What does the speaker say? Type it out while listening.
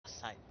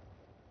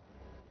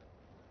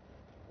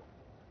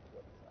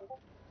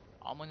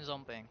Someone is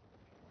jumping.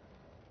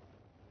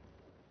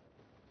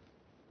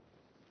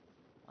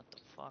 What the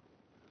fuck?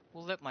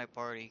 Who lit my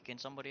party? Can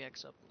somebody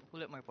accept? Who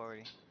lit my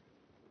party?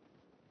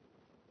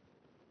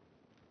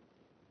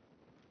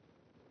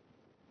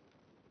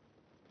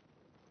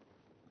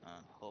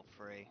 Hope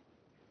free.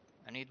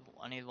 I need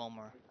one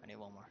more. I need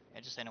one more.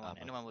 Yeah, just anyone. I'm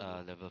Anyone will do.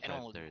 at level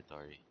Anyone 5 will do.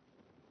 territory.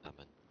 I'm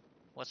on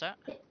What's that?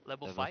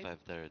 Level level 5? 5 Okay,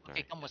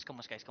 territory. come Yeah. west, come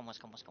west, guys. Come west,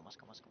 come west, come west,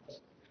 come west, come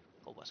west.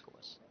 Go west, go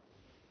west.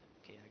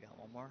 Okay, I got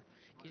one more.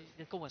 Okay,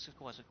 just go west, just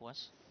go west, just go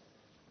west.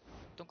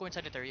 Don't go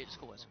inside the area. Just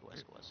go west, go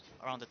west, go west.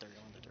 Around the 30,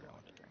 around the 30,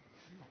 around the 30.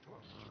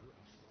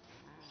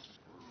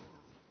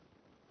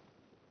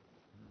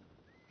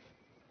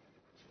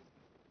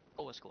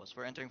 Go west, go west.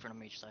 We're entering from the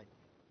mage side.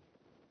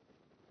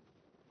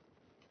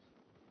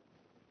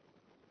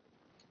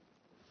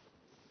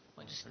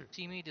 Once you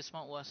see me,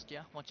 dismount west.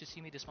 Yeah, once you see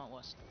me, dismount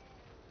west.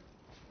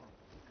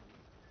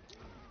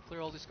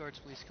 Clear all these guards,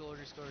 please. Kill all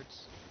these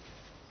guards.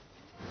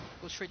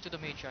 Go straight to the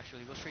mage,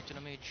 actually. Go straight to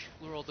the mage.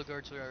 Clear all the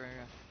guards we are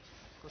area.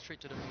 Go straight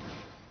to the mage.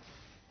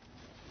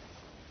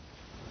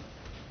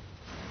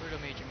 Clear the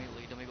mage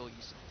immediately, then we go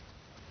east.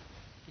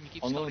 Can you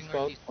keep scouting northeast,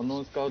 please?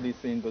 Unknown scout is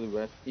in the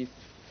west east.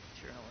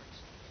 Sure, no worries.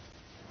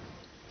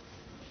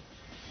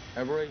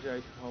 Average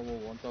ice power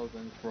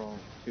 1000 from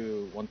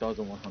to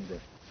 1100.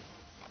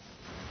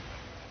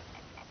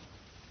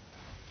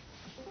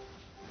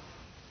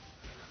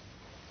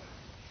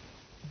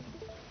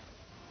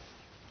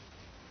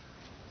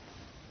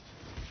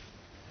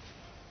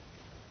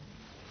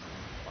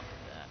 Fuck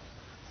that.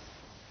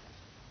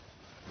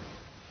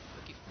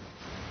 Okay.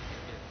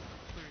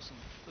 Clear some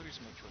mage, clear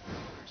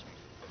some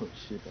mage. Oh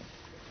shit.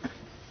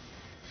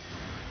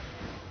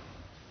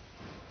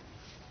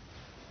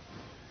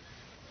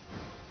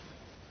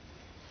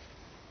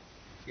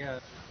 Yeah.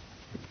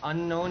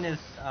 Unknown is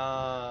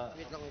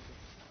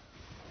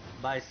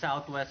by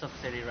southwest of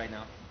city right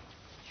now.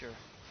 Sure.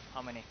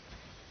 How many?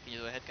 Can you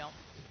do a head count?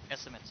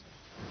 Estimates.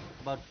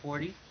 About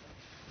 40.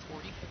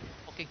 40?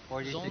 Okay,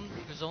 40, zone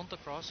 60. zone to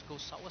cross, go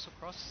southwest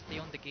across, stay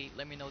on the gate,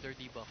 let me know their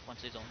debuff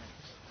once they zone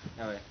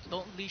in. Okay.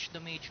 Don't leash the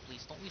mage,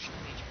 please. Don't leash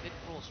the mage. Get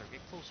closer,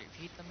 get closer.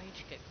 If you hit the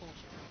mage, get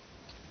closer.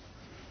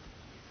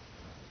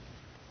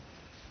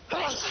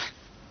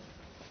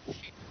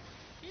 Shit.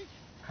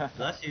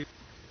 Bless you.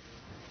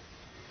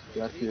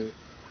 Bless you.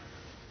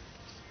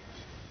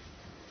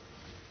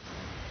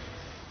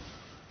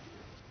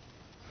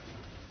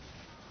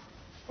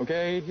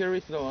 Okay, here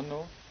is the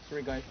unknown.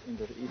 3 guys in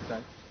the east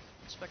side.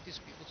 Inspect these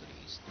people to the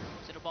east.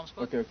 Is it a bomb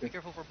squad? Okay. Be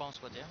careful for bomb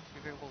squad, yeah?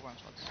 Be careful for bomb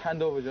squads.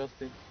 Hand over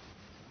justice.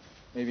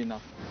 Maybe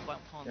not.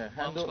 Yeah,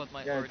 bomb squad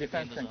might already be in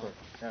defense the zone. tanker.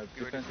 Yeah,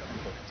 Be ready defense for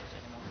tanker. defenses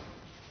anymore.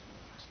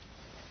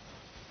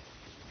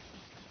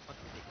 Fuck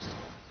me, they just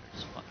told me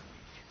there's fucking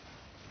mage.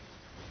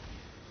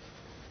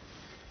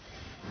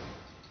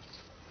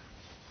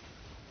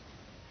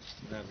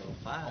 Level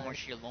One more 5.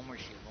 shield, one more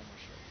shield, one more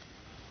shield.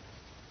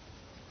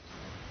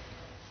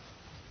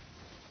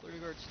 Clear the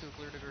guards too,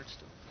 clear the guards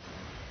too.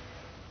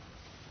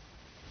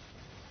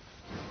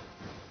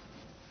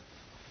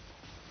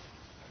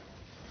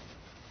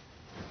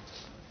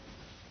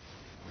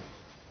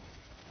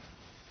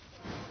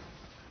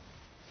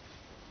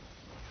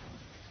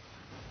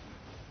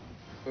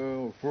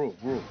 Oh, bro.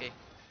 Okay.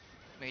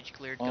 Mage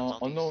cleared, come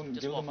southeast. Unknown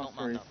Just walk, don't mount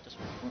Guildmaster is up, just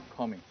walk.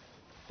 coming.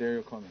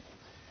 They're coming.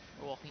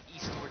 We're walking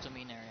east towards the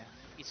main area.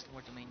 East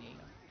towards the main area.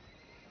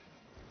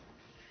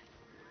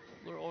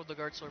 Lure all the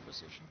guards to our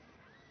position.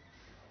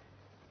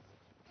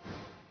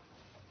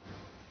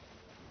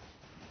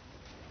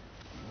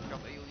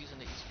 Drop AoEs in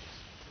the east.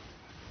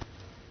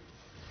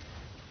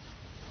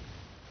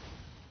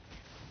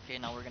 Okay,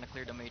 now we're gonna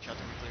clear the mage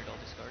after we cleared all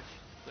these guards.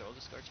 Clear all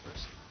these guards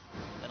first.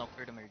 Then I'll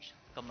clear the mage.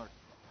 Come north.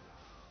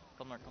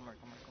 Come north, come north,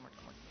 come north, come north,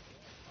 come north.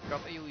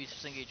 Drop AoEs,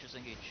 just engage, just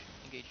engage.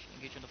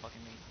 Engage on the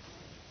fucking main.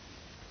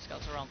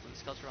 Scouts around, please.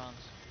 Scouts around.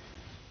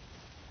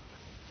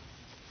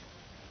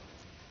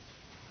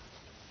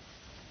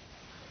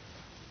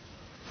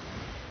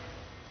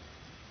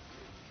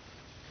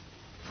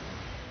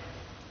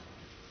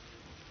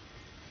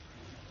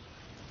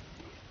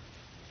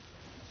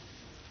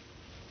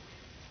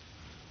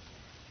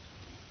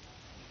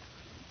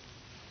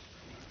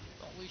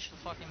 Don't leash the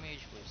fucking mage,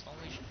 please. Don't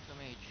leash the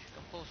mage.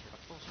 Come closer, come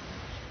closer, come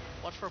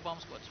closer. Watch for bomb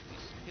squads,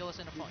 please. Heal us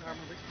in the front.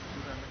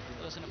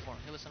 Heal us in the front.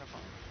 Heal us in the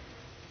front.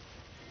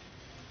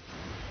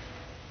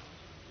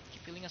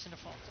 Keep healing us in the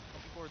front.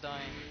 Don't people are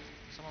dying.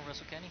 Someone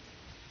wrestle Kenny.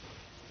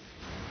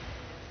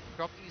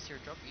 Drop E's here.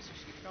 Drop E's here.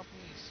 Keep dropping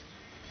E's.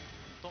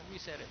 Don't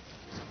reset it.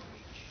 Don't reset the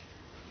mage.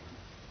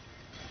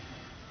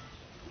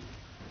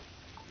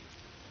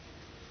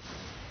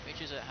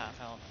 Mage is at half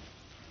health.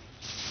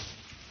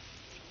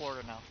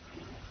 Quarter now.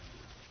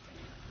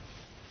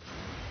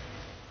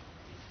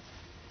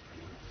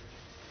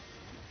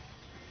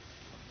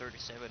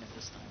 37 in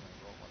this time,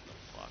 bro. What the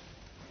fuck?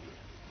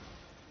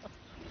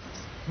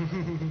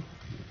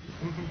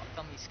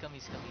 Come east, come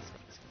east, come east,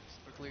 come east, come east.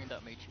 We're clearing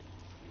that mage shit.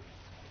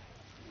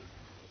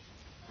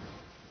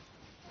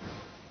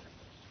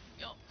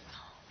 Yo.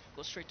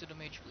 Go straight to the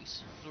mage,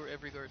 please. Lure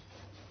every guard.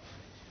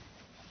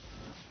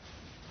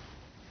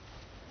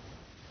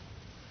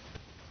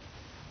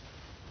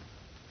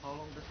 How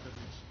long does the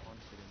reach spawn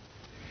sitting?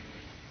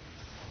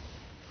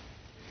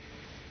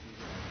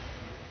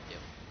 Yep.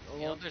 I You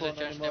know, won't there's a spawn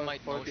chance they anymore.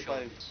 might no-show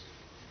 45. us.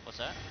 What's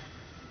that?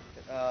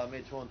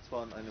 Mage won't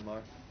spawn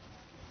anymore.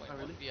 Wait, Oh, what?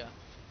 really? Yeah.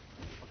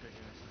 Okay,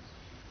 yeah, that's nice.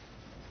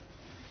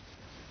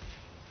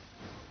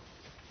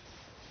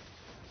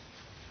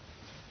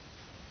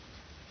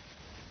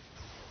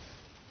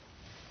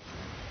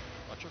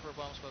 Watch out for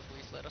bomb squad,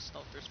 please. Let us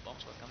know if there's bomb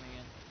squad coming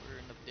in. We're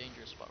in a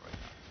dangerous spot right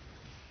now.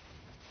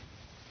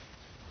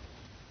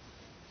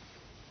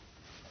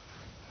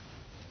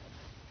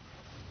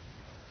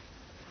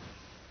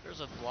 There's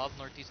a blob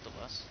northeast of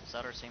us. Is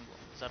that our same blob?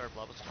 Is that our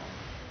blob as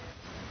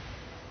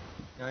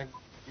well? No,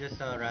 just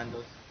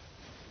randos.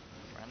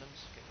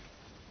 Randoms? Okay.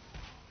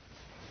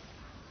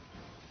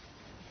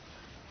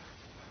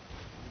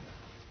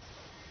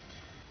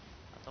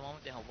 At the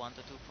moment they have 1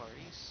 to 2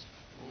 parties.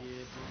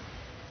 Yeah, bro.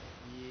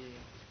 Yeah.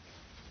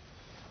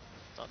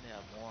 Thought they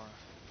have more.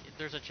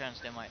 There's a chance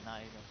they might not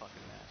even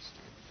fucking mass,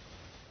 dude.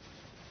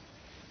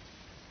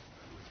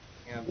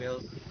 Yeah,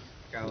 Bill's Two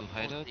scout. We'll see.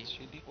 hideouts,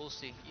 really? We'll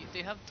see.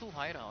 They have 2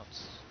 hideouts.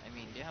 I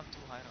mean, they have 2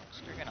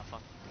 hideouts. They're gonna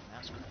fucking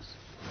mass with us.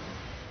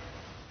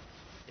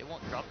 They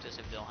won't drop this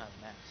if they don't have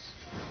mass.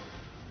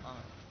 Uh,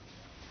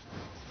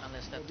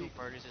 unless that Maybe- 2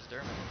 parties is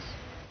their mass.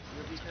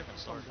 You'll be It's a careful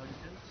different from story.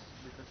 dungeons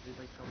because they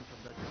might come from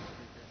dungeons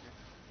later.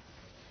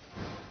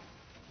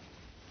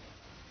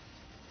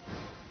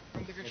 Okay?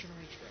 Bring the Grinch and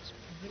reach, guys.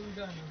 Bring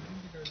the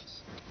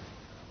guards.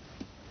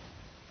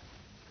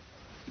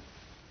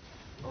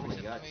 Oh my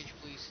Reset god. the mage,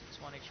 please.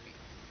 It's 1 HP.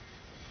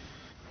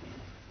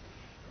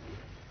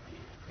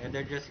 Yeah,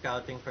 they're just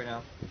scouting for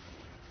now.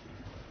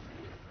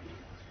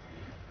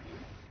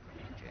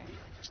 Okay.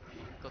 Just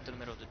go to the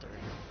middle of the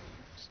turret.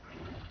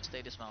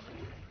 Stay dismounted.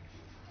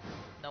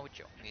 Now with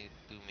you. Need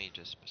 2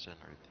 mages per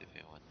north if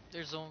you want.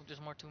 There's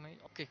more 2 mage.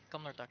 Okay,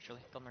 come north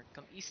actually. Come north.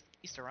 Come east.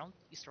 East around.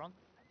 East around.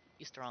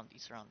 East around.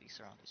 East around. East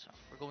around. East around.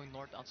 We're going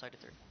north outside the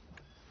turret.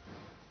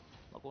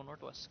 No, go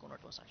northwest. Go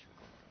northwest actually.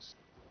 Go northwest.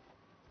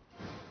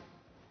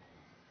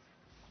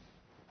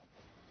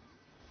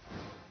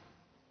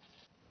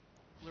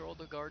 Lure all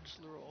the guards.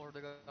 Lure all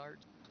the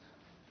guards.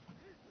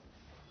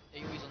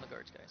 AoE's on the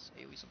guards, guys.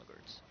 AoE's on the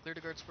guards. Clear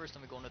the guards first,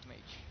 then we go on the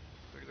mage.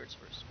 Clear the guards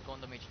first. We go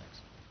on the mage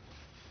next.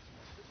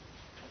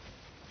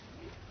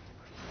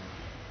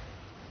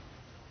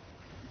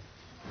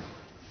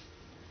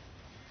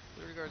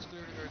 Clear the guards.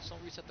 Clear the guards.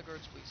 Don't reset the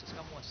guards, please. Just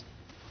come west.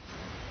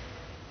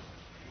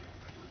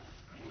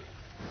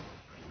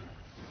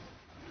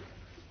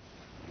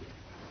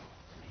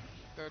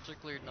 Guards are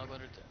cleared. Now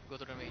go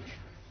to the mage.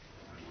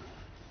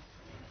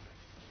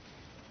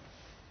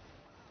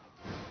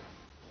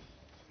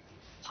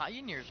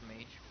 Pioneer's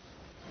mage.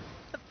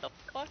 What the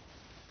fuck?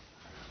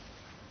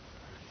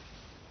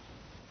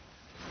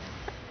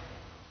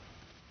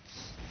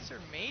 These are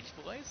mage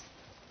boys.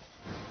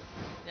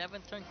 They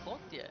haven't turned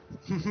cloaked yet.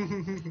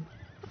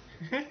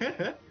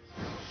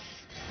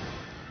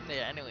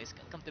 Yeah, anyways,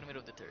 come to the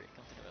middle of the turret.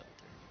 Come to the middle of the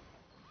turret.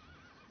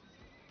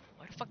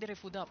 Why the fuck did I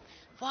food up?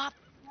 What?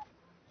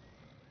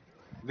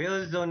 Veil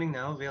is zoning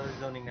now. Veil is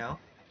zoning now.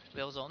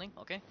 Veil zoning?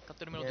 Okay. Come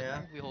to the middle of the Yeah.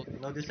 turret. We hold. No Come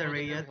to the middle of the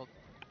disarray turret. We yet. hold.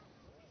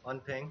 On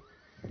ping.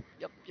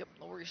 Yep,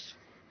 no worries.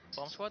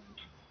 Bomb squad?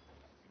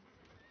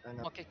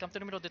 No. Okay, come to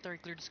the middle of the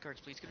turret. Clear the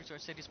guards, please. Clear the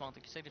guards. Stay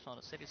dismounted. Stay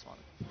dismounted. Stay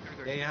dismounted. Clear the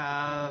guards. They Clear the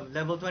have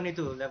level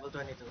 22. Level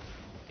 22.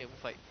 Okay,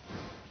 we'll fight.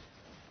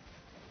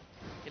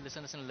 Okay,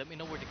 listen. Let me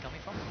know where they're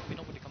coming from. Let me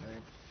know where they're coming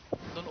Alright. from.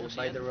 Don't They're OC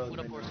by yet. the Don't road food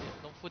up right or now. OC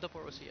yet. Don't food up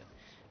or OC yet.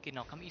 Okay,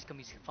 now come east, come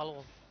east.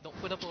 Follow. Don't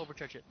food up or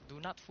overcharge it. Do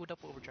not food up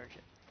or overcharge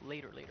it.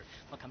 Later.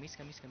 Now come east,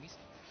 come east, come east.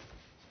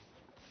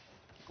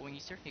 Keep going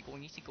east here. Keep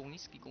going east, keep going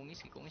east, keep going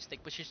east, keep going east.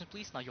 Take positions,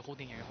 please. Now you're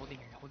holding here, you're holding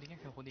here, you're holding here,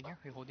 you're holding here,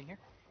 you're holding here,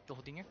 you're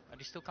holding here. Are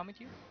they still coming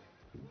to you?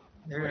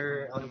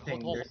 They're Wait, on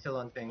ping. hold. They're still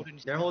on ping. Hold in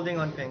They're here, hold holding in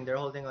on here. ping. They're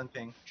holding on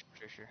ping.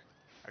 Sure.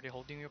 Are they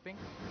holding your ping?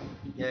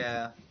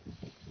 Yeah.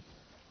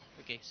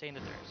 Okay, stay in the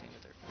turret, stay in the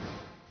turret.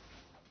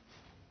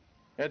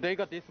 Yeah, they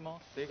got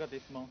dismount. They got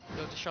dismount.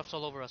 Yo, the shops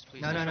all over us,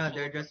 please. No, The no, shops no. all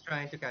They're over us. just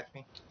trying to catch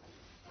me.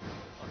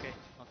 Okay,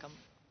 now come.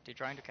 They're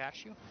trying to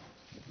catch you?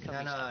 Come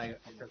No, no. east, actually.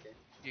 Come It's north. okay.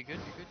 You good?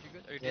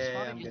 Are you Yeah,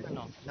 dismounted? I'm Yes good. or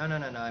no? No, no,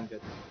 no, no. I'm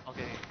good.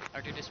 Okay.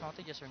 Are they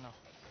dismounted? Yes or no?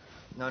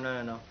 No, no,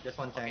 no, no. Just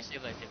one Okay, tank.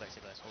 save life.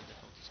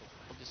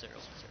 Hold this area,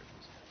 please.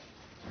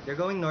 They're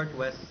going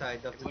northwest side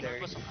of They're the going Terry.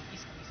 northwest, so come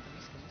east, come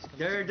east.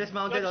 They're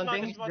dismounted on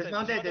ping.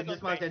 Dismounted. They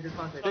Dismounted. dismounted.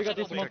 Dismounted. They got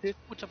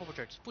Push up over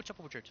church.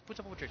 dismounted. Push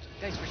up over church.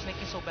 Guys, we're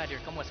snaking so bad here.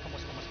 Come west. We're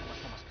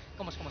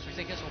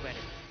snaking so bad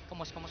here. Come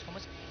west.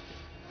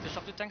 There's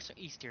up to tanks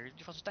east here.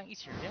 There's also tank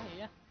east here.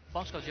 Yeah.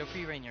 Bomb squads, you're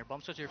free reign here.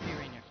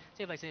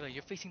 Save life.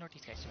 You're facing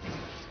northeast, guys.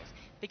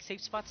 Take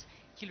safe spots,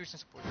 healers and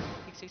support.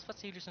 Take safe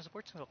spots, healers and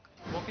support. Look,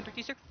 walk into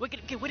teaser. Wait,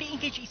 okay, wait,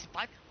 engage easy.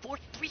 5, 4,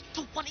 3,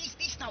 2, 1.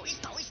 East now,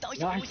 east now, east now,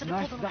 east now. Nice, Always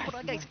nice, hold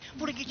on, guys. nice.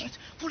 Full engage east,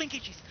 full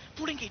engage east,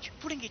 full engage,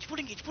 full engage, full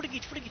engage, full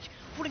engage, full engage,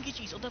 full engage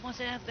east. On the ones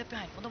that have left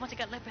behind, on the ones that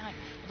got left behind,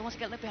 on the ones that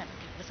got left behind.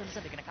 Okay, listen,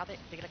 they're gonna cut it.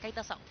 They're gonna kite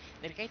us out.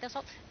 They're gonna kite us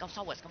out. Come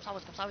southwest, come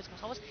southwest, come southwest, come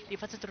southwest.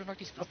 Defenses to the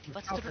northeast, please.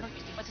 Defenses to the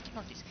northeast, defenses to the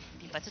northeast,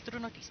 defenses to the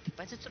northeast,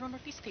 defenses to the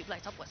northeast.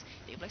 Stabilize southwest,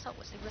 stabilize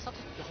southwest, stabilize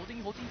southwest. You're holding.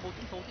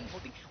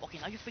 Okay,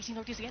 now you're facing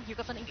northeast again. Here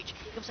comes an engage.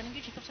 Here comes an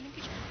engage. Here comes an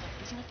engage. Now you're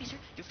facing northeast here.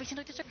 You're facing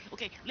northeast here.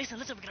 Okay, listen.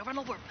 We're gonna run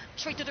over.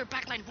 Straight to their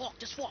backline. Walk.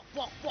 Just walk.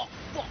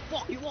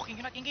 You're walking.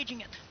 You're not engaging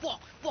yet.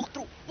 Walk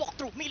through.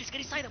 Melee,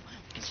 get inside them.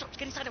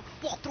 Get inside them.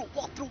 Walk through.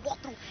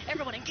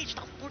 Everyone engage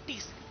now.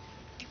 Northeast.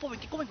 Keep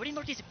going. We're in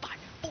northeast. 5,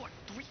 4,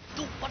 3,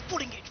 2, 1.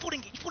 Full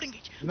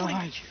engage.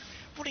 Nice.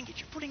 Full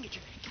engage.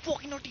 Keep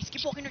walking northeast.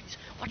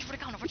 Watch for the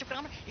counter. Here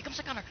comes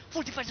the counter.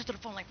 Full defenses to the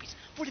front line, please.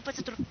 Full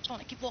defenses to the front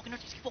line. Keep walking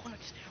northeast.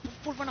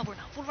 Full run over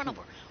now.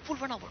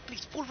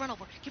 Please. Full run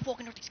over. Keep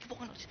walking northeast.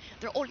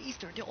 They're all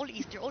east. We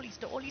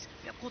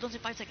have cooldowns in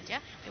 5 seconds, yeah?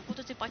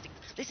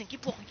 Listen,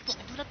 keep walking. Do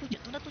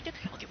not lose yet.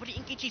 Okay, ready,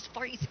 engage east.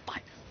 Far east. 5,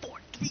 4,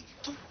 3,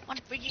 2, 1.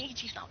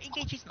 Engage east now.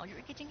 You're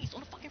engaging east on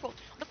the fucking road.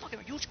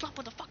 Huge clap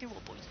on the fucking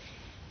road, boys.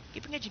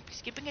 Keep engaging,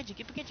 please. Keep engaging.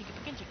 Do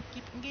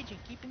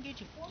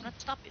not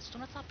stop this. Do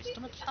not stop to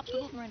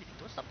loot or anything.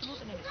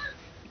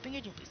 Keep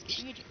engaging, please.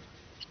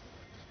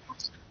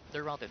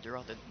 They're routed.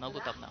 Now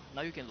loot up now.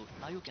 Now you can loot.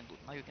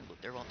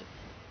 They're routed.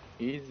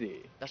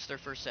 Easy. That's their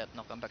first set.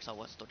 Now come back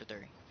southwest to the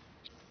Terry.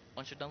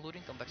 Once you're done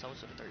looting, come back southwest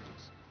to the Terry,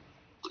 please.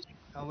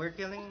 We're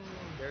killing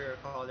their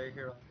caller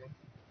here only.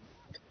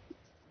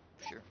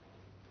 Sure.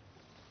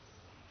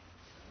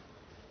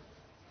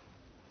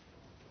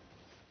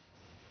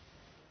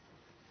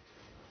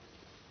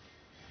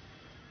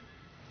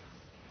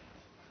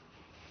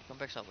 Come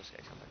back southwest,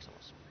 guys.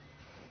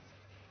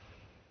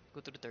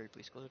 Go to the Terry,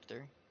 please.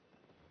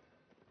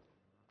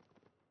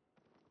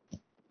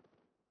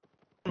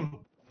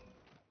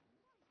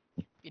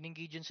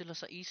 In-engagean sila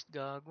sa east,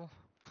 gago.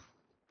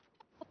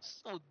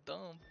 So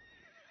dumb.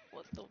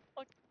 What the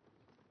fuck?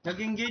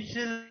 Nag-engage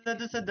sila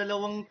doon sa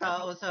dalawang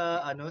tao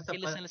sa Okay,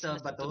 listen. sa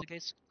bato.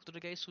 To the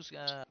guys who's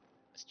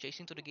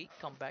chasing to the gate,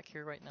 come back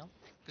here right now,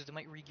 because they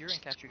might re-gear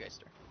and catch you guys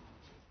there.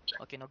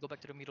 Okay, now go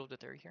back to the middle of the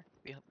Terry here.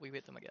 We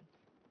wait them again.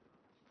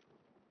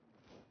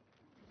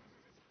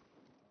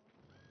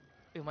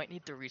 We might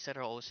need to reset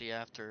our OC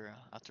after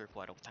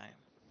quite a time,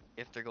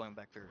 if they're going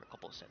back for a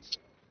couple of sets.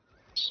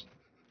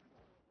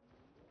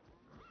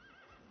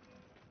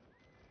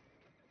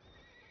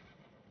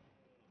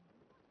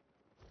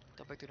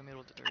 Go back to the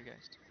middle of the Terry,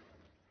 guys.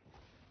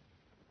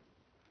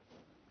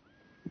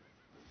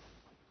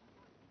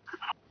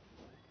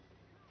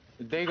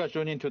 They got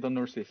joined into the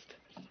northeast.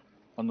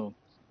 Unknown.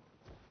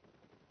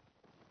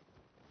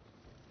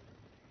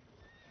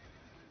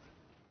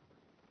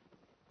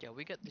 Yeah,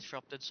 we get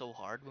disrupted so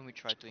hard when we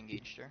try to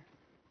engage there.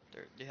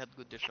 They had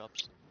good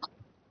disrupts.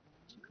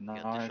 We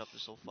got Nice.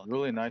 disrupted so fucking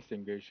Really hard. nice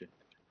engagement.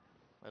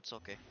 That's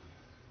okay.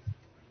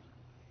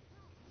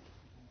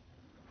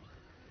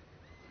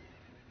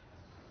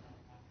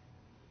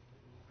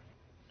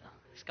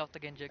 Scout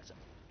again, Jigs.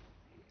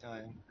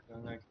 Yung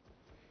north.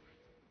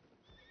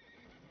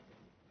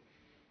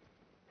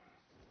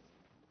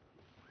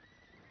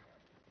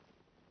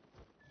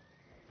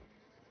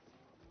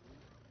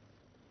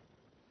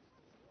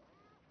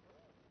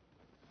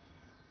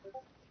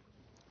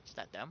 Is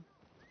that them?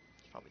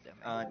 It's probably them,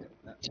 Uh,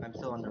 eh? I'm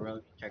still on the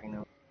road checking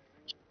out.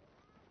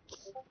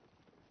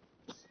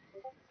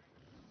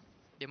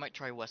 They might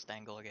try west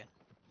angle again.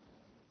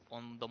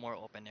 On the more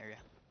open area.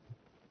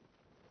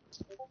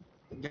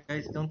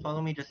 Guys, don't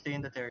follow me. Just stay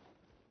in the territory.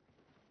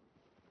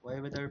 Why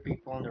with other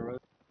people on the road?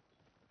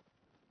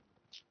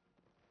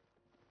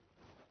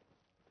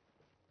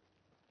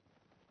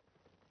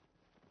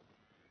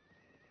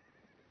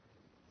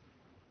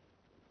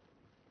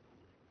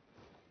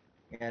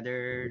 Yeah,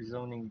 they're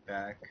zoning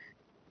back.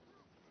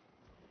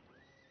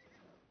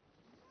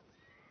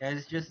 Yeah,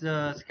 it's just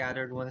the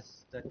scattered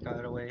ones that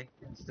got away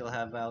and still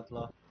have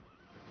outlaw.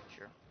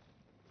 Sure.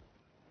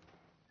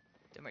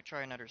 They might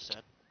try another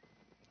set.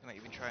 They might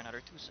even try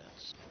another 2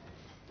 sets.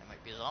 They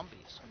might be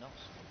zombies, who knows?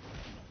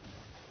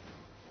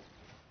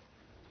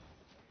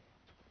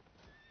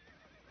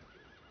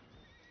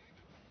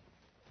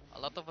 A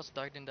lot of us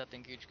died in that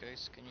engage,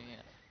 guys. Can you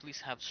please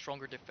have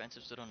stronger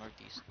defensives to the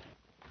northeast?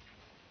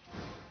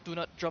 Do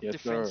not drop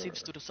Yes, sir.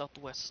 defensives to the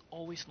southwest.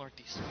 Always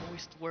northeast.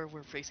 Always where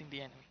we're facing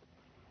the enemy.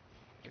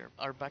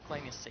 Our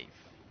backline is safe.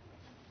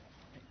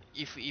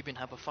 If we even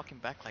have a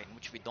fucking backline,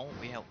 which we don't,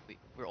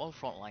 we're all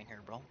frontline here,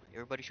 bro.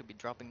 Everybody should be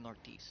dropping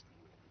northeast.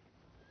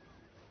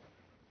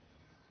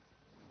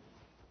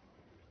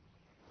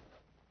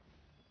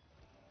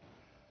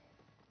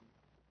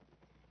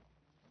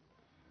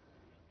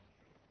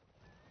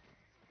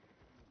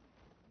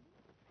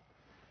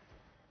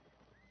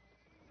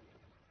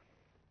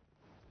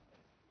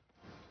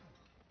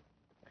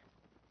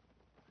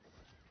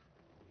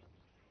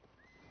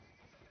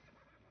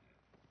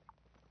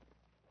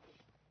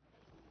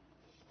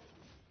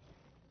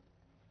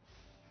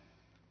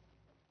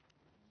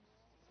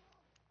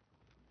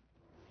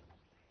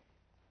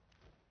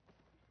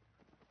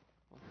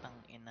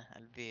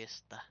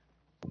 Vista.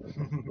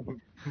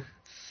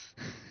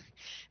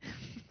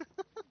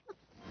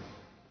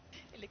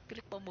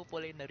 Electric pa mo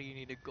pala yung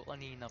narinig ko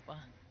kanina pa.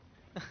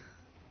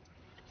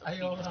 Ito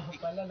Ayaw nga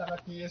PSP. pala,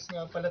 naka-TS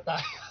nga pala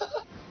tayo.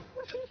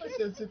 Ang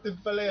sensitive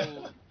pala yan.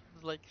 Oh,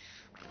 it's like,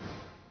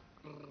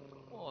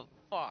 oh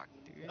fuck,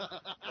 dude.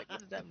 Like,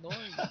 what is that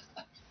noise?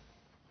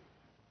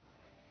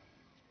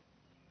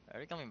 Are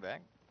we coming back?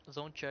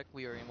 Zone check.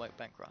 We are in White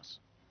Bank Cross.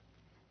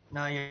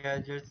 No,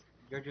 you're just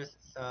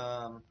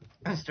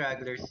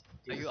stragglers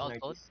Are to you the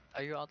outlawed? northeast.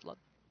 Are you outlawed?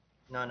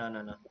 No.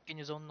 Can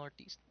you zone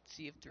northeast?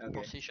 See if they're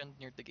Okay. positioned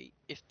near the gate.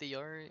 If they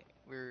are,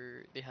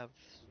 they have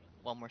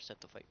one more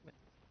set to fight with.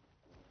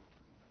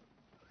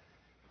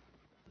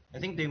 I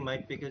think they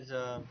might because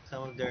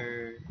some of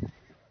their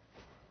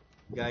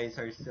guys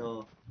are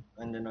still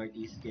on the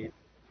northeast gate.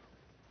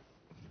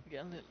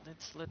 Yeah,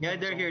 let's let Yeah,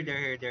 them they're here.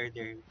 zone. They're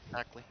here.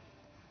 Exactly.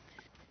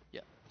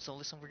 Yeah. So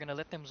listen, we're gonna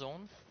let them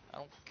zone. I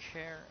don't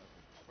care.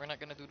 We're not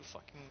gonna do the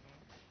fucking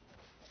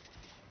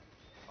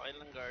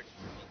Island guards.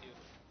 Thank you.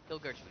 hill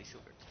guards, please,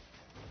 hill guards.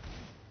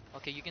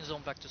 Okay, you can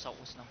zone back to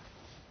southwest now.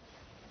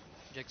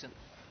 Jackson,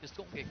 just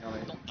don't get,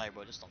 Okay. don't die,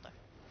 bro. Just don't die.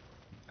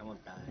 I won't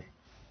die.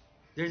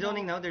 They're No.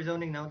 zoning now. They're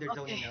zoning now. They're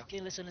zoning Okay, now.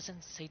 okay, listen,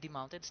 stay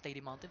demounted, stay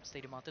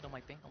demounted on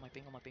my ping, on my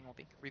ping.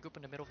 Regroup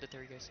in the middle of the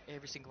terry, guys.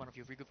 Every single one of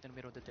you, regroup in the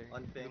middle of the terry.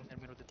 On Regroup ping. in the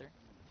middle of the terry.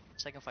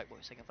 Second fight,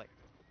 boys, second fight.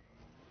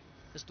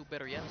 Let's do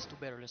better, yeah, let's do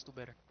better, let's do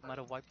better. Might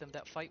have wiped them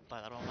that fight,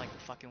 but I don't like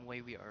the fucking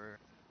way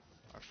our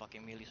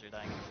fucking melees are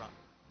dying in the front.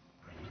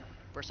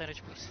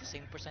 Percentage, please,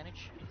 same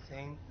percentage.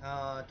 Saying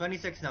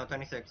 26 now.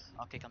 26.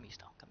 Okay, come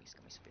east now, come east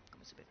a bit.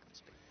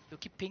 You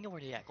keep pinging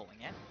where they are going,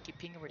 yeah? Keep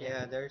pinging where they are Yeah,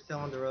 going. they're still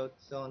on the road.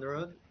 Still on the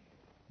road.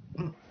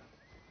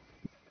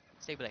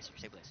 Stabilizer,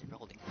 we're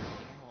holding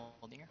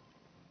here.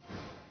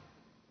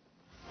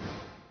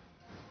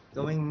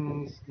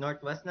 Going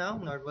northwest now.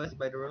 Northwest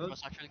by the road.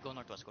 Northwest, actually, go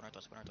northwest.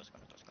 Northwest.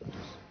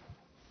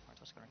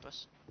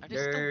 Are they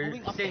still They're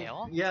going up the same.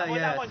 hill? Yeah, Lakon,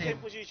 yeah. lakon. Same Same.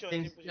 position.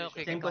 Same. Same Yeah, position.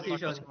 okay, Same come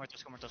position.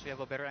 northwest. We have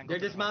a better angle They're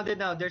to the north. dismounted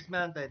now. They're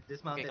dismounted. Okay,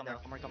 Dismounted now.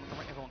 everyone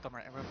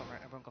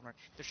come here.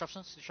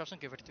 Disruption,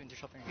 give it to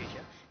disrupt and engage,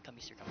 yeah? Come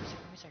east here.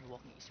 You're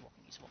walking east, You're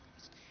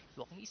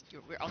walking east.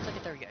 We're outside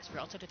the area, guys. We're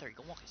outside the area.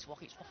 Go walk east,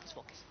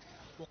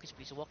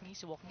 please. You're walking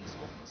east.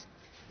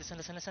 Listen.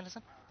 We're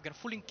gonna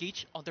fully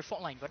engage on their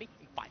front line, ready?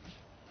 In 5,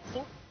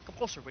 4, come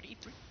closer, ready?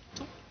 3,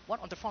 2, 1,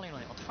 on the front line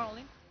only, on the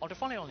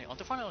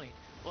front line.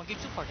 Don't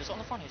engage too far, just on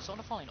the front line, on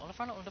the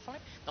front line.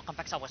 Now come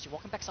back southwest, you're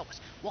walking back southwest.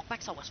 Walk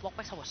back southwest.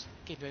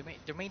 Okay, their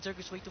main zerg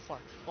is way too far.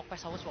 Walk back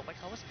southwest. You're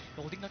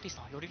holding northeast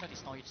now.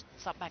 You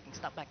stop backing.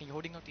 You're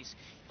holding northeast.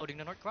 Holding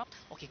the north crop.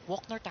 Okay,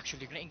 walk north actually.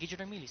 You're gonna engage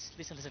on our melees.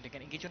 Listen, they're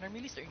gonna engage on our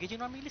melees. They're engaging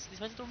on our melees.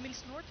 Listen to our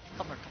melees north.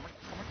 Come north.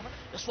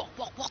 Just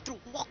walk through.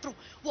 Walk.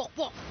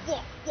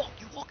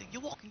 You're walking.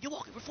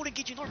 We're fully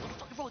engaging north on the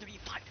fucking road.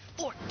 5,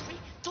 4, 3,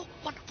 2,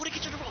 1. Full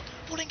engage on the road.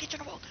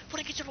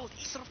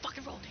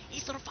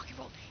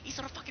 East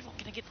of the fucking road.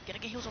 Can I get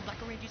heals on black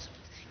ranges?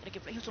 Are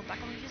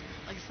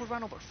you full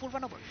run over?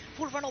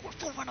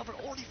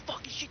 Holy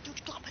fucking shit, dude,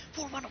 stop.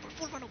 Full run over.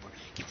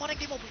 Keep running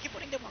them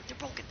over. They're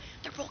broken.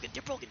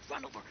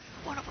 Run over.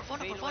 Fail west.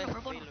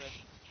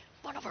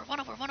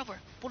 Run over.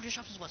 Pull your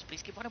shots west,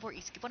 please. Keep running over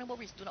east.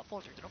 Do not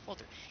falter.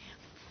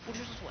 Pull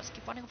your shots west.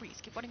 Keep running over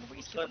east.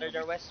 Bobs under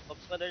your west.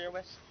 Bobs under your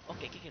west.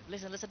 Okay.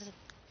 Listen. Okay,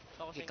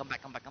 Focusing. come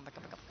back. Come back, come back.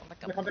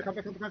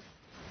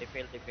 They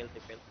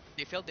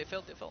failed. They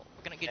fell.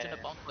 We're gonna engage in the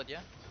Yeah. bounce pad, yeah?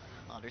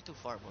 Oh, they're too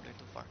far, bro.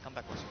 Come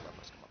back west.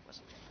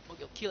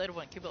 Okay, kill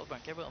everyone. Kill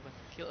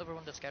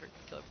everyone that's scattered.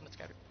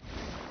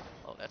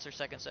 Oh, that's our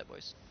second set,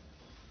 boys.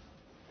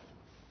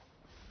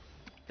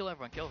 Kill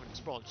everyone.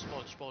 Sprawl.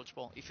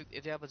 If you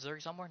have a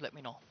Zerg somewhere, let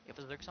me know.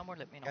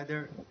 Yeah,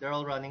 they're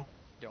all running.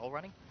 They're all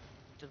running?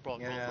 Just brawl.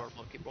 Yeah.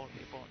 Keep rolling.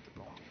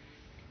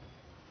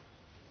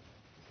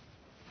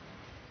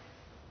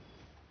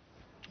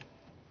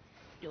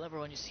 Kill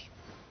everyone you see.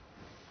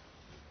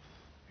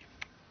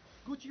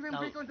 Gucci Ram Now,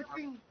 break on the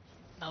ping.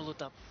 now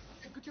loot up.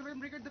 Gucci Ram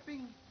breaker the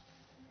ping.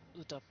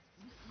 Loot up.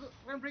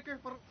 Ram breaker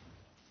for.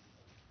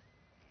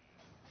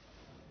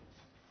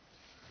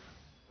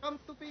 Come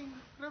to ping.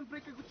 Ram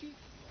breaker Gucci.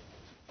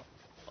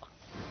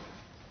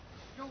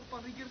 Yo,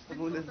 pang riggers din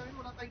to. Nabunan. Tayo,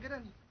 wala tayong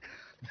ganun.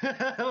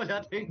 Wala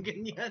tayong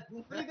ganyan.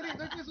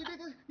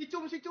 Dali. Si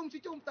Chum.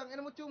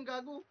 Tangina mo, Chum,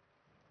 gago.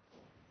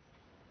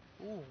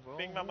 Ooh, bro.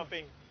 Ping mama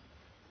ping.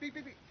 Pi.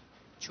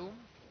 Choom?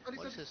 Sorry.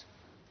 What is this?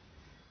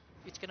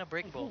 It's gonna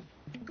break, bro.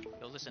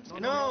 Yo, listen, it's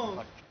gonna No.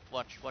 break.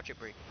 Watch it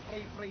break.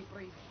 Pray.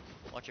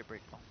 Watch it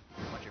break, bro.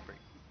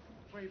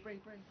 Pray.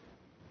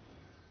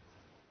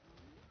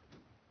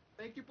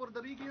 Thank you for the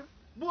rigger.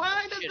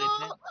 Buhay! Let's Shit,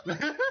 go! it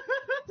did.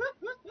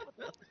 What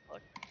the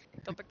fuck?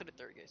 Come back to the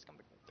third, guys.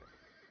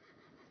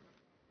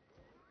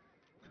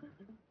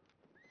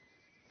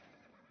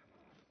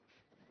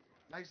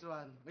 Nice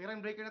one. May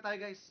ram breaker na tayo,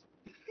 guys.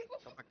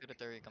 Come back to the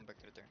third.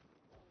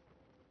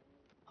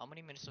 How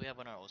many minutes do we have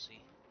on our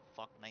OC?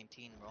 Fuck,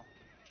 19, bro.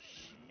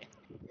 Shit.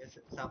 Yes,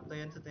 sakto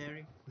yan sa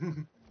Terry.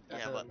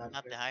 Yeah, Kaso but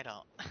not the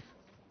hideout.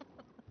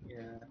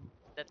 Yeah.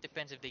 That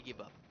depends if they give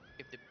up.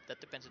 That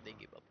depends if they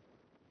give up.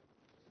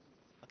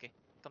 Okay,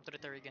 come to the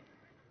turret again.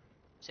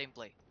 Same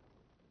play.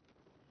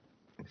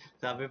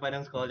 Sabi pa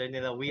ng scholar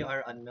nila, we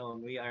are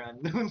unknown, we are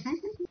unknown.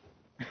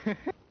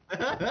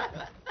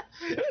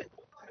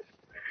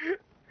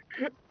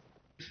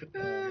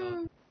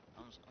 Yo,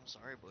 I'm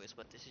sorry, boys,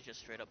 but this is just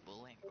straight up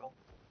bullying, bro.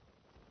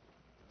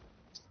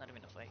 It's not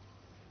even a fight.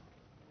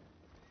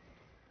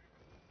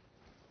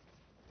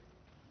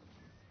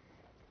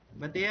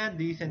 But they had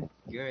decent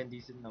gear and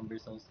decent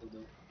numbers also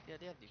though. Yeah,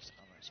 they have decent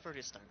numbers for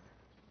this starter.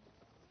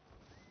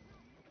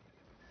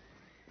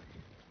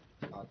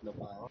 Outlook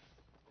pa ako.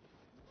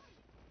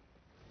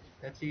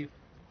 Let's see.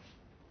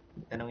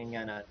 Tanungin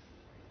nga natin.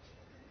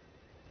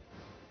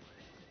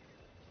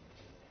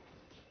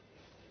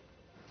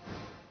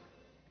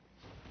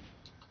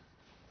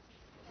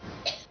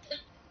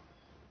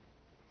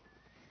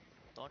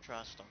 Don't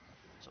trust talk.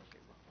 It's okay,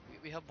 bro.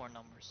 We have more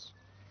numbers.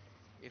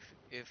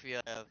 If you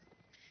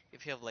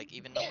have like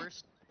even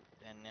numbers,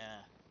 then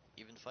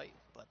even fight.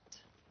 But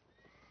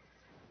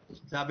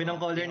Sabi ng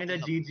bro, caller nila,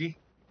 GG.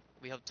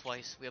 we have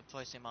twice the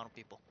amount of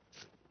people.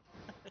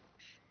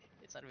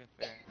 It's not even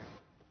fair.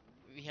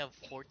 We have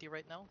 40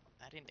 right now.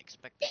 I didn't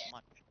expect this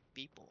much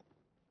people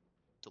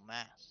to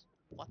mass.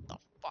 What the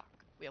fuck?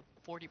 We have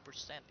 40%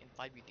 in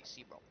 5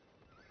 UTC, bro.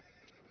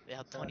 They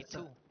have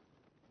 22.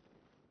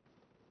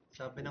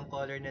 Sabi ng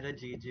caller nila,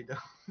 GG daw.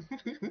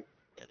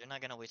 Yeah, they're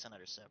not gonna waste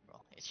another set, bro.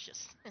 It's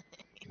just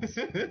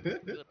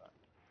good.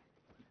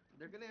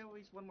 They're gonna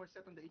waste one more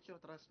set on the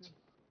HO, trust me.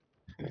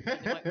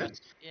 They might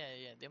waste. Yeah,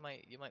 yeah. You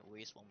might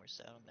waste one more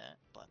set on that,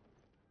 but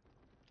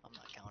I'm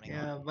not counting on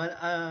Yeah, it. but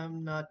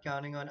I'm not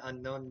counting on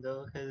unknown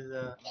though, cause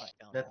I'm not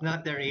counting that's on it.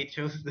 not their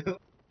HOs though.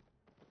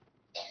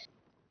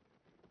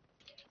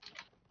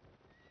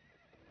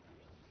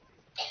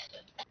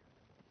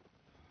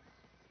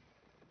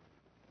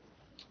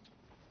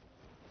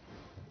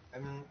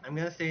 I'm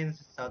gonna stay in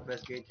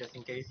Southwest Gate just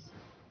in case.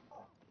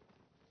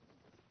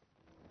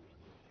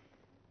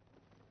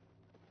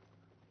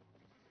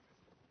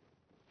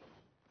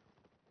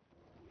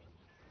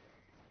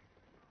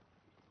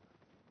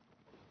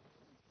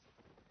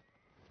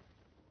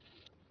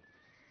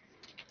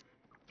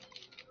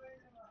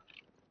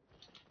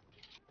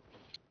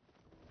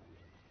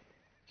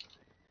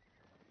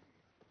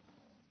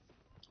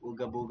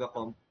 Uga buga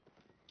comp.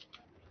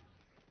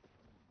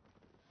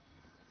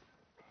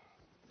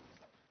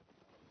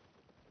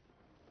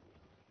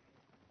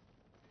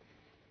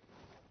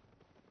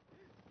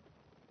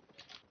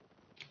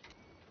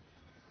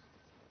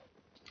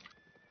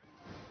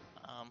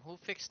 Who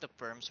fixed the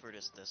perms for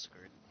this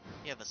Discord?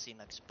 You have a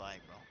CNUX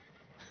spy, bro.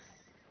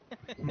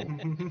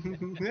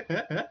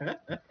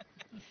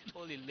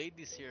 Holy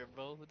ladies here,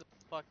 bro. Who the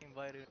fuck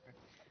invited her?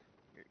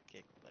 You're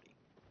kicked, buddy.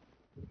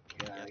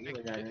 Yeah, Gagi,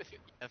 wala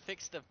na.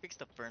 fix the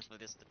perms for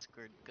this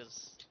Discord,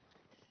 because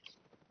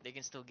they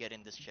can still get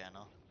in this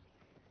channel.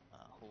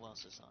 Who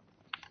else is on?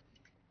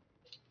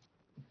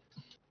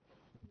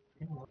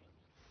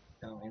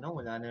 Tangina,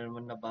 wala na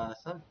naman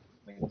nabasa.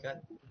 My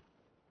God.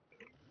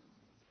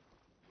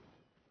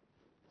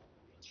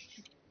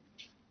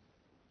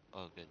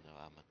 All good now,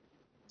 Aman.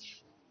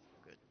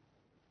 Good.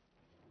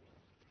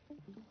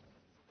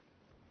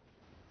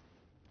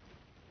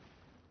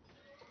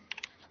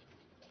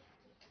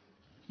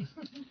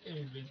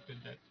 Amen to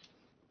that.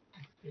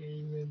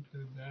 Amen to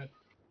that.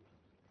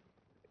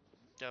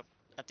 Yep.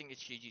 I think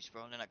it's GG's,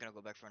 bro. They're not gonna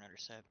go back for another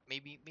set.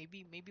 Maybe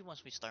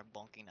once we start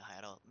bonking the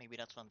hideout, maybe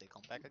that's when they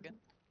come back again.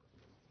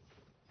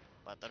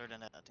 But other than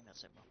that, I think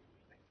that's it, bro.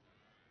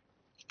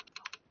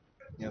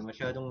 Yeah,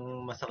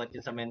 masyadong masakit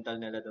yun sa mental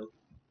nila daw.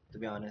 To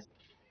be honest.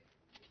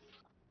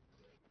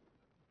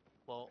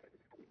 Well,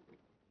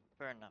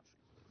 fair enough.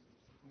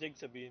 Jag,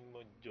 sabihin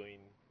mo,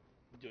 join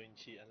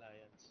She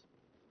Alliance.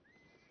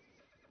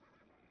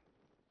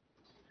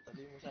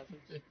 Sabihin mo sa akin.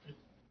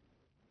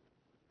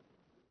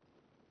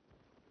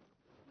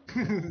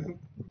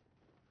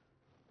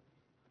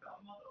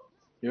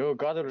 Yo,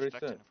 gotta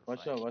Respecting reset. them for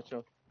Watch fighting, out, watch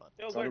out. but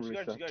Yo, Gotta guards,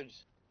 guards, reset. guards.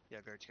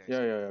 yeah, guards, guards.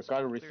 Yeah, yeah, yeah.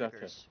 Gotta Clear the reset it.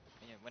 guards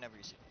whenever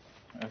you see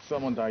them.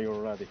 Someone died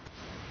already.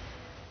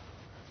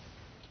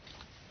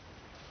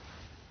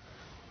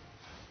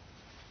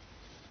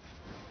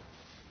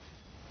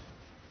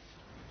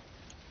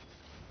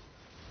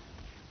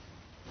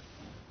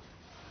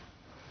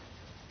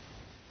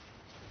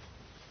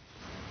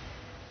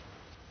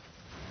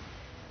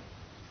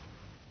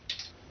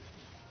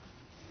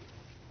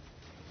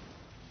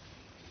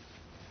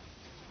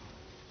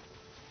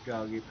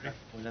 Gagi pre.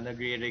 Wala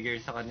nagre-regear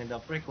sa kanila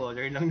pre.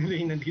 Caller lang nila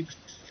yung nandito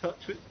sa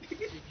Southwest.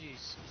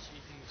 GG's, it's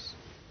GG's.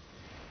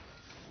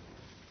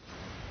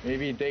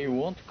 Maybe they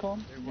won't come.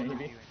 They're both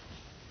Maybe. reviewing.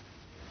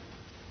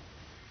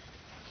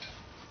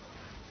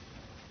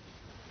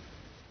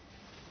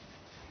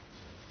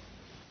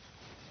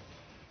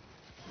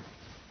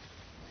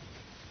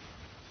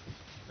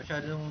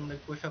 Masyadong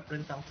nag-push up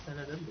rin tanks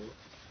nila doon though.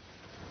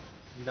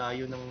 Ang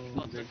layo ng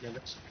guard nila.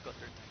 We got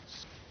their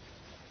tanks.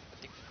 I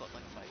think we got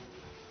like 5.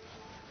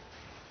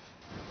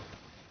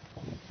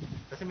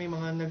 Kasi may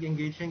mga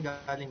nag-engage yun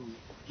galing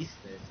east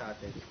eh, sa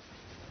atin.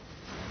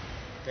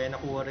 Kaya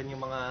nakuha rin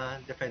yung mga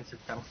defensive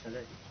tanks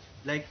nila.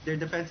 Like, their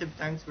defensive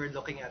tanks were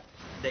looking at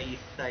the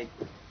east side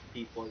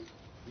people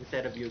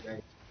instead of you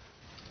guys.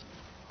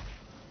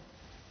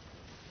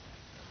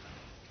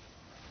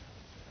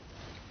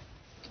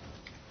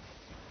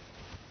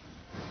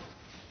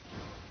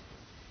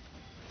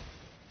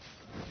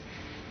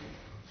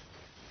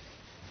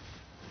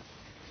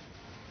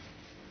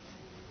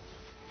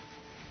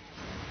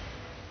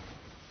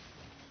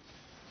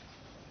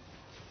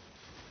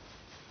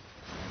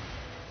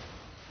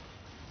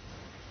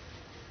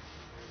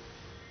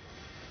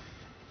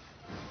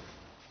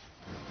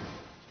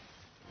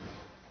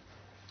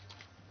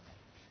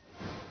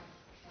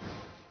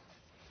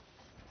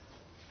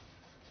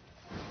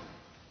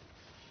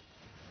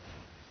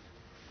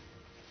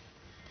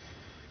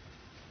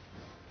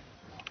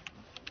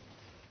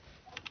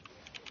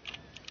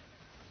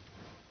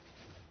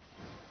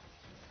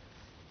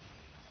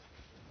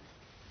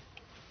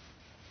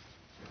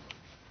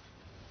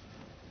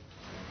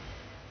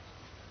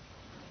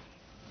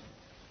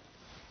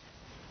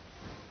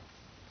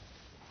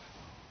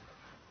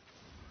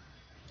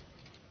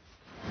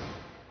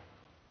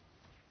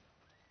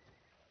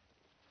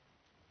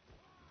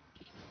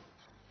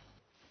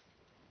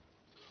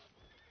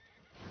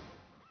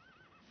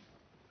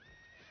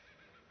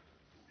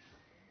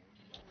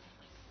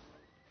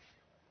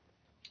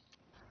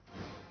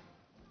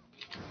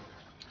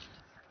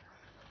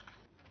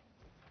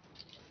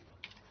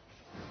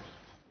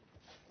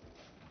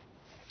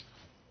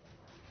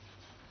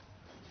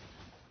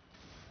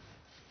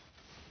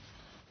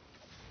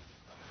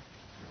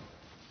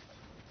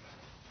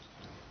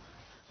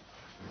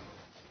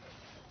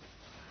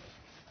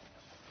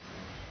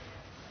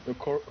 The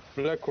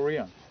Black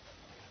Korean.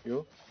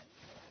 You?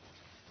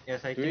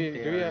 Yes, I Do think you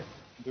they do you are. have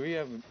do you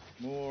have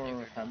more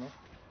Figured not. hammer?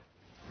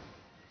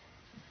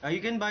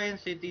 You can buy in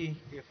city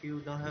if you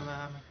don't have a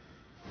hammer.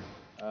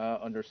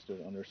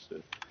 Understood.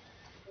 Understood.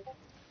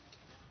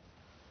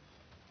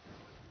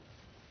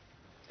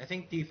 I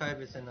think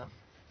T5 is enough.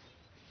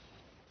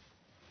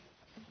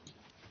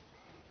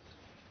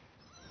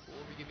 Who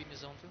are we giving the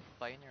zone to?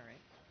 Pioneer,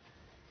 right?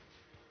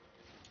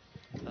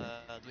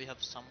 Do we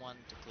have someone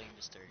to claim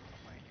this turret from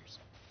Pioneers?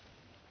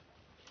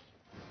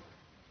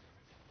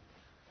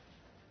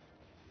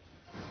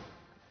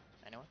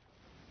 Anyone?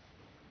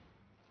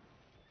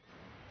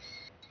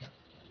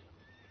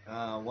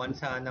 One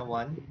sana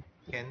one.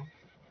 Ken.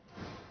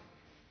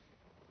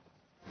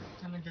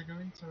 Anong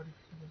gagawin? Sorry.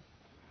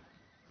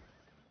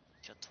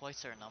 Got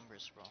twice our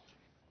numbers, bro.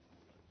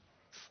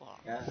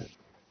 Fuck. Yeah.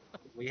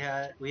 We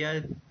had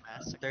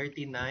Massacre.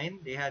 39.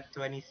 They had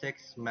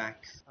 26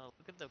 max. Oh,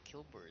 look at the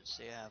kill birds.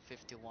 They have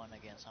 51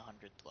 against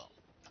 112.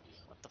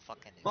 What the fuck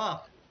can they do?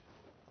 Fuck.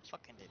 What the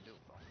fuck can they do,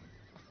 bro?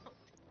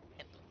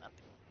 Can't do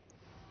nothing.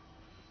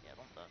 Yeah,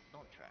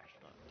 don't trash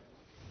talk.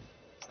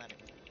 It's not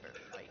even a fair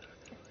fight.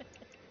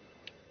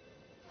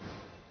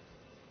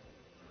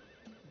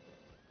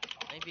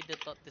 Maybe they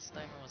thought this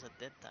timer was a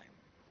dead timer.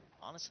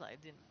 Honestly, I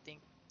didn't think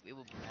we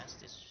would mass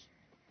this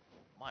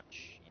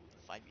much in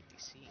 5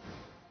 UTC.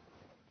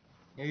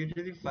 Yeah,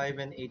 usually 5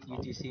 and 8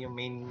 UTC yung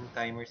main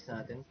timers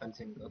natin,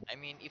 pansin ko. I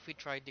mean, if we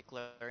try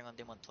declaring on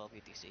them on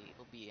 12 UTC,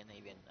 it'll be an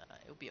even,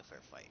 it'll be a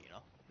fair fight, you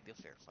know? It'll be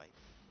a fair fight.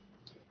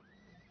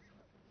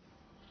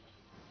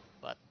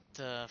 But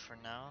for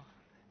now,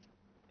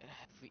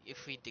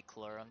 if we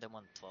declare on them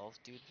on 12,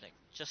 dude, like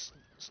just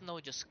Snow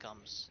just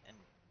comes and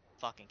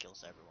fucking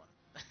kills everyone.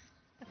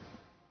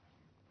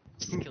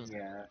 Just kills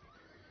Yeah.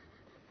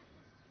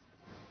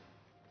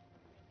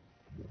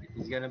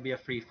 It's gonna be a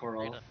free for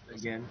straight all up kills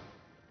again. everyone.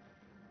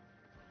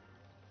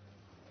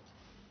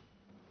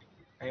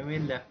 I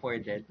mean, Left 4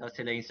 Dead, tapos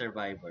sila yung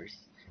survivors.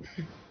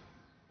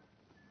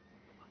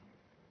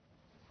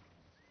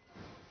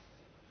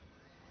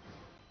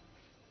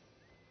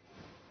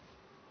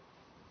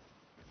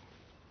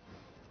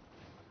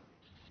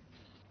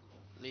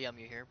 Liam,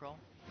 you here, bro?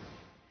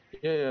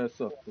 Yeah,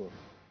 so bro.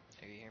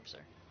 Are you here, sir?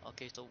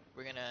 Okay, so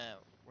we're gonna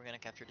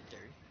capture the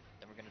dairy,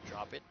 then we're gonna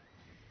drop it,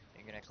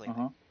 and you're gonna claim it.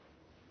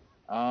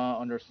 Uh-huh.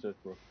 Understood,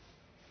 bro.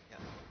 Yeah.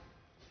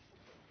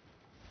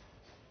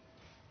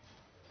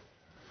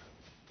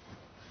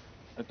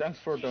 Thanks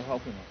for the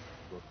helping us,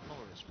 bro. No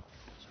worries, bro.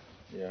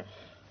 No worries. Yeah.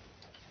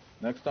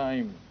 Next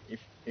time,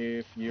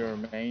 if your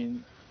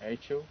main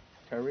HO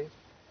carries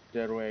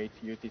 08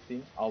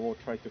 UTC, I will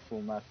try to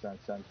full mass and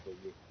send for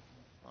you.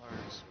 No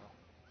worries, bro.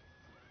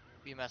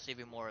 We must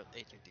even more at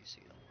 8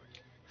 UTC. Don't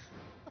worry.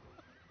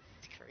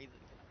 It's crazy.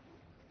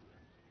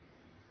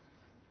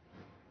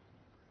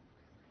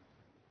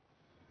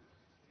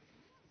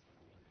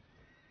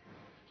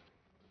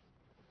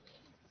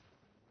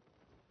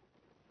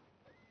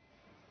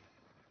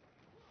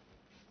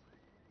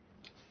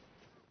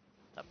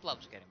 That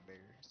blob's getting bigger.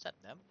 Is that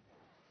them?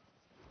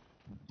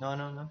 No,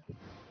 no, no.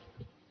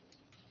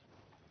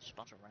 Just a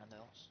bunch of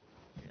randos.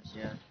 I guess.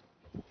 Yeah.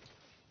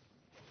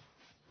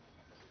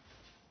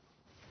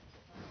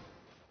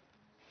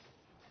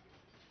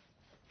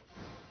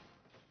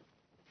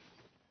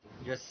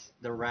 Just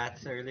the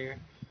rats earlier.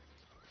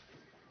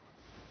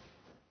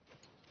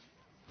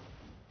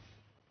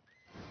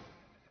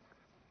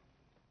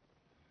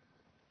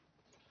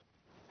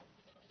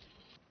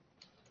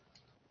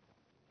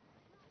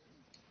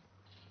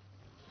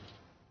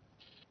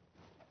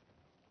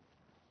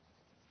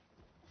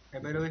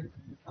 by the way,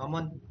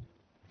 Amon,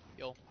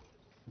 Yo,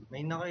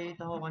 may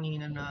nakita ko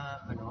kanina na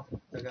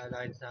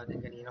taga-alliance natin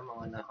kanina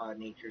mga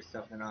naka-nature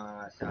stuff na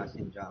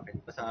naka-assassin jacket.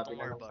 Pasabi don't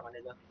na worry lang about sa it.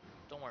 kanila.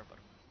 Don't worry about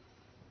it.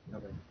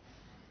 Okay.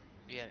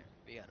 We got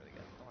it.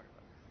 Don't worry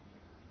about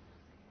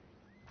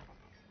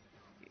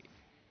it.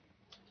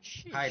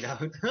 Sheesh.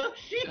 Hideout. God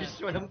Sheesh,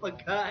 damn, walang bro.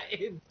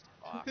 pagkain.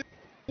 Fuck.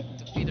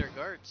 To feed our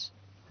guards.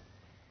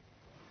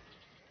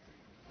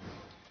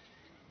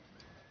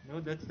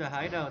 No, that's the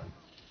hideout.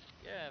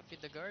 Yeah,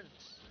 feed the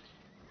guards.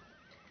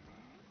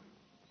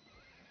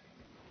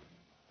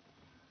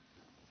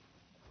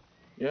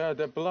 Yeah,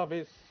 the blob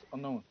is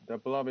unknown. The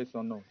blob is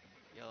unknown.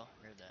 Yo,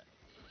 heard that.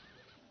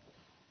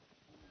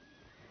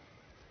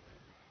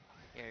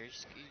 Yeah,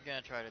 you're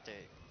gonna try to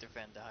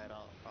defend the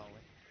hideout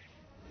probably.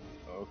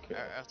 Okay.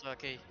 After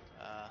okay,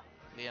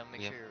 Liam,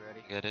 make Liam, sure you're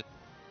ready. get it?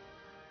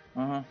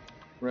 Uh huh.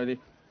 Ready?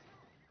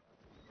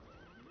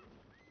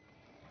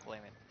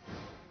 Claim it.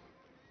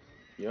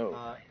 Yo.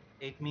 Uh,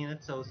 8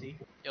 minutes, OC.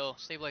 Yo,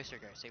 stabilize your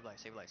guys.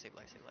 Stabilize.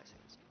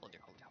 Hold it.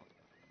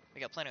 We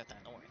got plenty of time.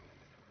 Don't worry.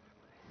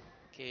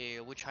 Okay,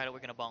 which hideout we're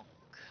gonna bonk?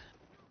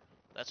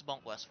 Let's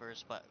bonk west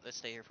first, but let's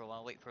stay here for a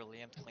while. Wait for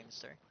Liam to claim his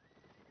turn.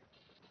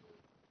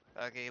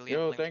 Okay, Liam Yo,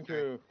 claims thank turn.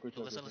 you. Good Yo, job,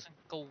 good listen, job. listen.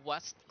 Go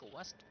west. Go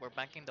west. We're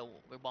bonking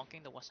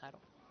the west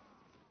hideout.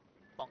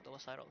 Bonk the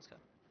west hideout. Let's go.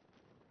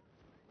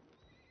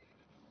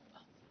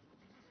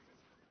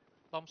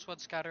 Bomb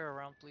squad scatter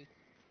around, please.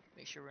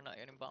 Make sure we're not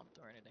getting bombed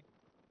or anything.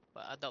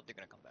 But I doubt they're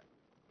gonna come back.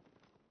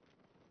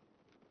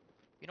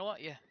 You know what?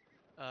 Yeah.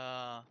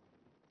 Uh,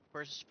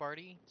 first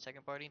party,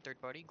 second party, and third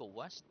party go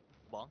west.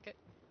 Bonk it.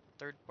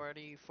 Third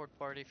party, fourth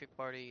party, fifth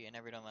party, and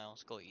everyone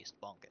else go east.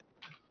 Bonk it.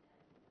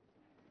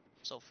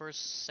 So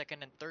first,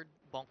 second, and third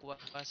bonk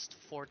west.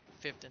 Fourth,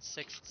 fifth, and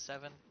sixth,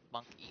 seventh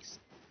bonk east.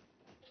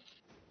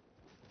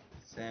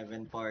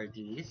 7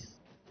 parties.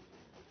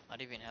 I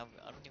don't even have.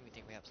 I don't even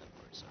think we have seven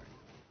parties. Sorry.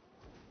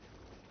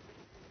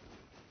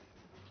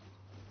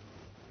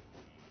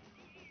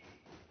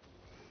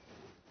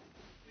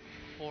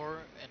 Four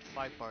and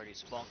five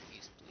parties. Bonk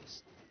east,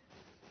 please.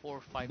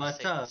 Four, five,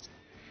 Basta. six.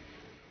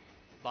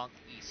 Bonk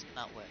east,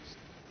 not west.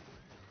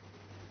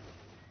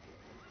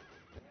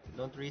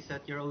 Don't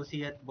reset your OC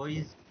yet,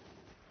 boys.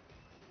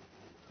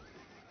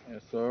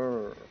 Yes,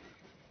 sir.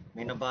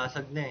 May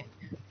nabasag na eh.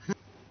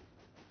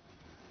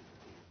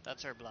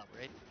 That's our blob,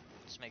 right?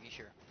 Just making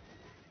sure.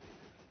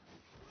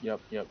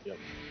 Yep.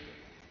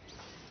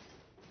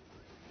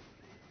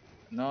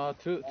 No,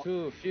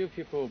 too few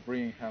people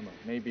bring hammer.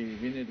 Maybe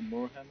we need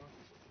more hammer.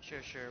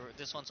 Sure.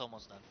 This one's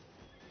almost done.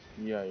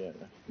 Yeah.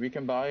 We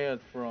can buy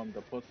it from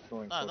the post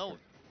sewing Ah, quarters. no,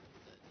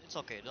 it's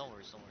okay. Don't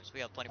worry. We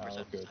have 20%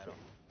 of this Okay. title.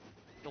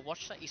 Yo,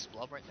 watch that east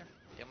blob right there.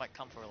 They might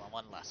come for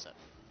one last set.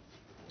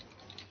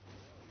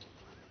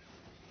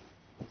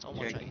 Someone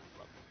watch that Checking. east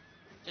blob.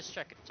 Just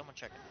check it. Someone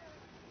check it.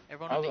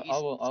 Everyone I on the will. I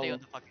east, will. I stay on will.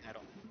 the fucking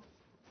idol.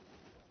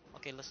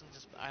 Okay, listen.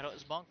 This idol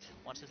is bonked.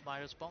 Once this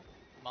idol is bonked,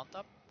 mount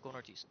up. Go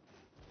northeast.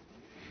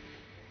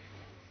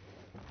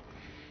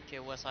 Okay,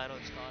 west idol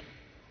is gone.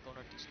 Go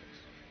northeast, guys.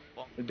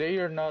 Bonk. They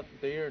are not.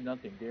 They are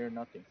nothing. They are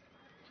nothing.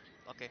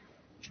 Okay,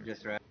 sure.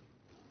 Just right.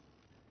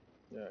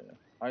 Yeah.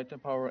 Item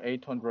power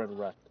 800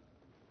 rat.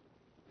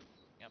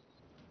 Yep.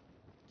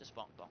 Just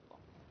bonk.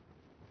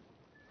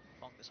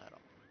 Bonk this idol.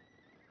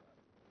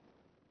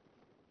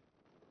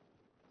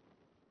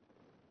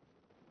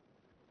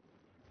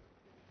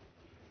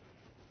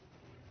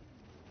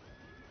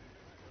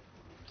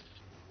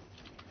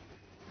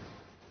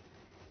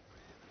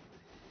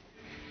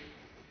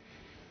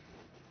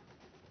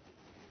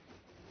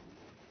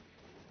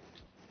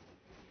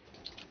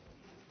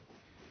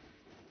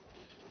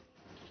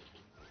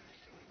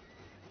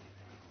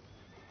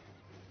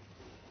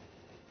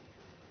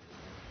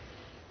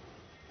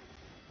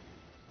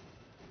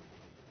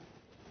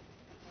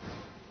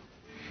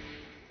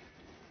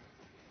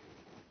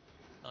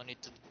 No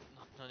need to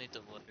no need to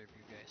vote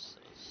review, guys.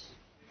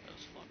 That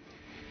was fucked.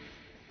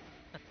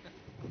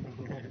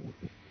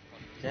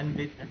 One of Send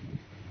bit.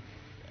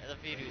 the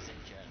video's in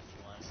chat if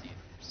you want to see it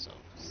for yourself.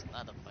 It's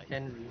not a fight.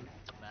 Send,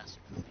 It's a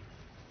massacre.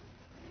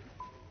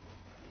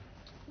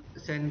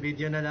 send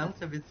video na lang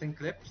sa bits and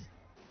clips.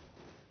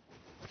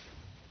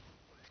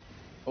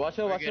 Watch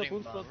We're out, getting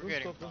boom bombed. squad, We're boom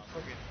getting squad, boom bombed.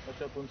 squad. We're getting bombed.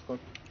 Watch out, boom squad.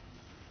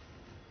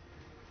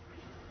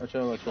 Keep Watch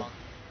out.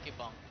 bonking. Keep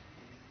bonking.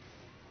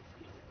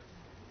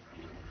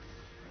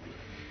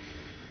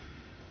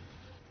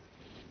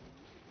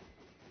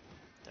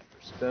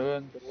 10%.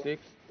 7,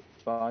 6,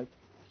 5,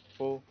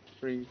 4,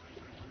 3,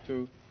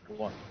 2,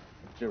 1,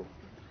 0.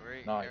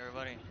 Alright, Nice.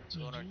 everybody, let's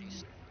go GG.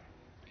 northeast.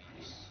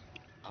 Peace.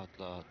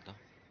 Outlaw.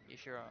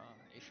 If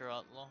you're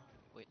outlaw,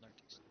 wait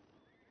northeast.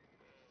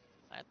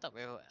 I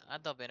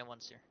thought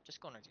anyone's here. Just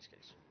go northeast,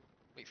 guys.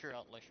 Wait for your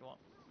outlaw if you want.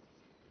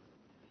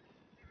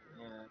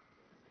 Yeah.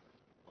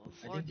 Oh,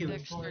 I think you.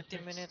 Vortex, 30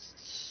 Vortex.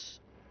 minutes.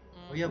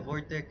 Oh yeah,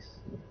 Vortex.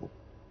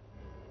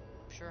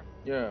 Sure.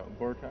 Yeah,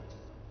 vortex.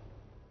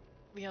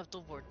 We have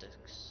two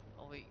vortex.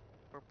 Oh wait,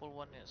 purple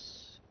one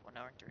is 1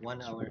 hour and 30 1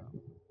 minutes from hour.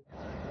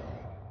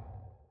 now.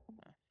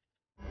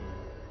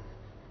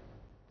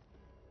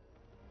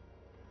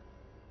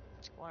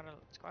 It's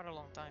quite a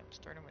long time. It's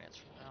 30 minutes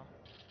from now.